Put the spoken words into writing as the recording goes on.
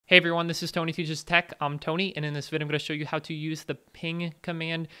Hey everyone, this is Tony Teaches Tech. I'm Tony, and in this video I'm going to show you how to use the ping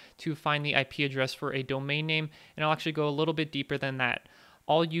command to find the IP address for a domain name, and I'll actually go a little bit deeper than that.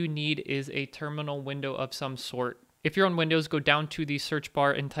 All you need is a terminal window of some sort. If you're on Windows, go down to the search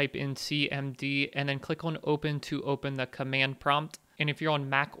bar and type in CMD, and then click on Open to open the command prompt. And if you're on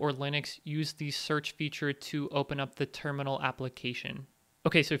Mac or Linux, use the search feature to open up the terminal application.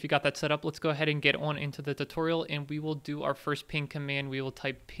 Okay, so if you got that set up, let's go ahead and get on into the tutorial, and we will do our first ping command. We will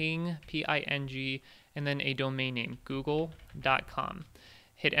type ping, P-I-N-G, and then a domain name, google.com.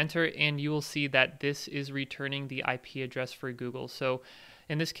 Hit enter, and you will see that this is returning the IP address for Google. So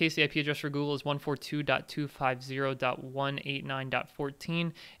in this case, the IP address for Google is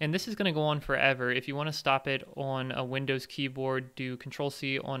 142.250.189.14, and this is going to go on forever. If you want to stop it on a Windows keyboard, do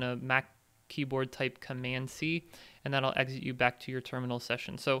Control-C. On a Mac keyboard, type Command-C, and that'll exit you back to your terminal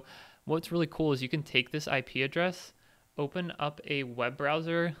session. So what's really cool is you can take this IP address, open up a web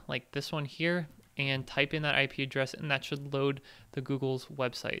browser like this one here, and type in that IP address, and that should load the Google's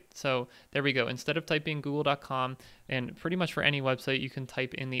website. So there we go. Instead of typing google.com, and pretty much for any website, you can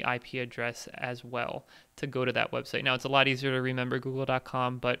type in the IP address as well to go to that website. Now, it's a lot easier to remember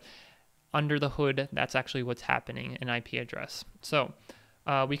google.com, but under the hood, that's actually what's happening, an IP address. So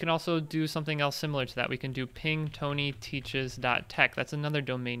we can also do something else similar to that. We can do ping tonyteaches.tech. That's another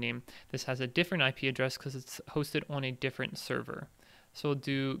domain name. This has a different IP address because it's hosted on a different server. So we'll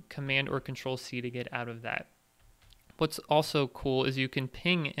do Command or Control-C to get out of that. What's also cool is you can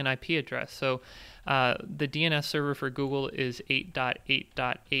ping an IP address. So the DNS server for Google is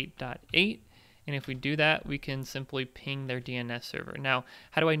 8.8.8.8. And if we do that, we can simply ping their DNS server. Now,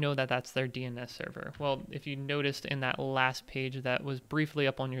 how do I know that that's their DNS server? Well, if you noticed in that last page that was briefly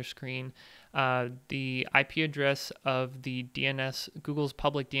up on your screen, the IP address of the DNS, Google's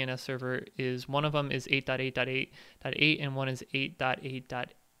public DNS server, is one of them is 8.8.8.8 and one is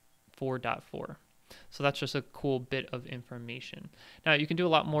 8.8.4.4. So that's just a cool bit of information. Now, you can do a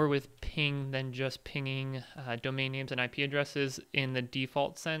lot more with ping than just pinging domain names and IP addresses in the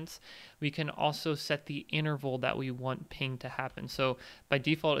default sense. We can also set the interval that we want ping to happen. So by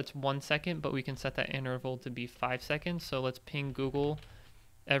default, it's 1 second, but we can set that interval to be 5 seconds. So let's ping Google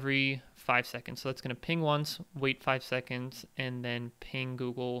every 5 seconds. So that's going to ping once, wait 5 seconds, and then ping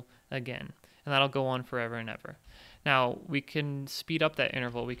Google again. And that'll go on forever and ever. Now, we can speed up that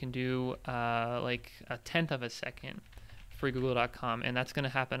interval. We can do like 1/10 of a second for google.com, and that's going to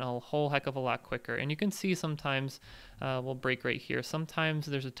happen a whole heck of a lot quicker. And you can see sometimes, we'll break right here, sometimes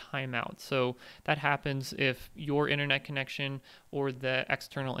there's a timeout. So that happens if your internet connection or the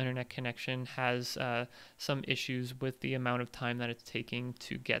external internet connection has some issues with the amount of time that it's taking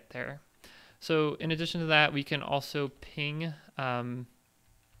to get there. So in addition to that, we can also ping,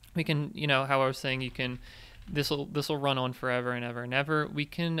 we can, how I was saying, you can, this will run on forever and ever and ever. We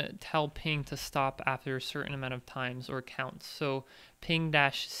can tell ping to stop after a certain amount of times or counts. So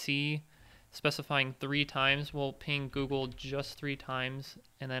ping-C, specifying 3 times, will ping Google just 3 times,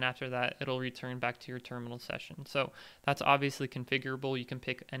 and then after that, it'll return back to your terminal session. So that's obviously configurable. You can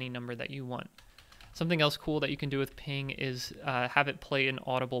pick any number that you want. Something else cool that you can do with ping is have it play an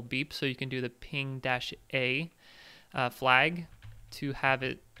audible beep. So you can do the ping-A flag to have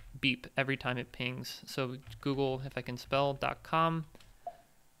it beep every time it pings. So Google, if I can spell, .com.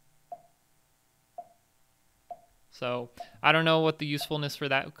 So I don't know what the usefulness for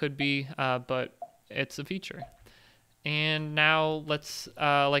that could be, but it's a feature. And now let's,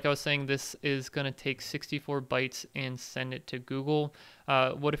 like I was saying, this is going to take 64 bytes and send it to Google.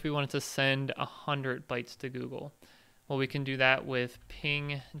 What if we wanted to send 100 bytes to Google? Well, we can do that with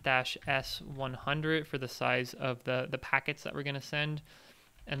ping-S100 for the size of the packets that we're going to send.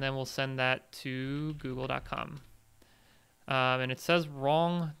 And then we'll send that to google.com. And it says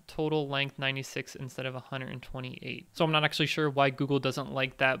wrong total length 96 instead of 128. So I'm not actually sure why Google doesn't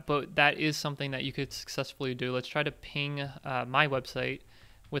like that, but that is something that you could successfully do. Let's try to ping my website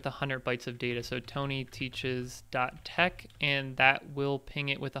with 100 bytes of data. So tonyteaches.tech, and that will ping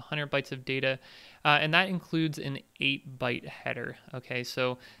it with 100 bytes of data. And that includes an 8-byte header. Okay,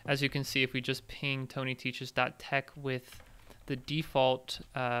 so as you can see, if we just ping tonyteaches.tech with the default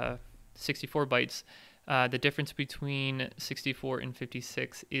 64 bytes, the difference between 64 and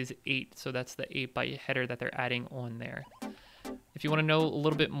 56 is 8, so that's the 8-byte header that they're adding on there. If you want to know a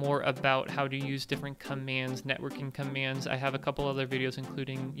little bit more about how to use different commands, networking commands, I have a couple other videos,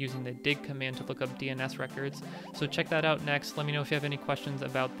 including using the dig command to look up DNS records, so check that out next. Let me know if you have any questions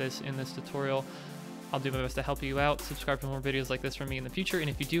about this in this tutorial. I'll do my best to help you out. Subscribe for more videos like this from me in the future, and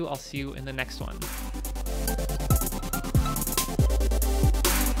if you do, I'll see you in the next one.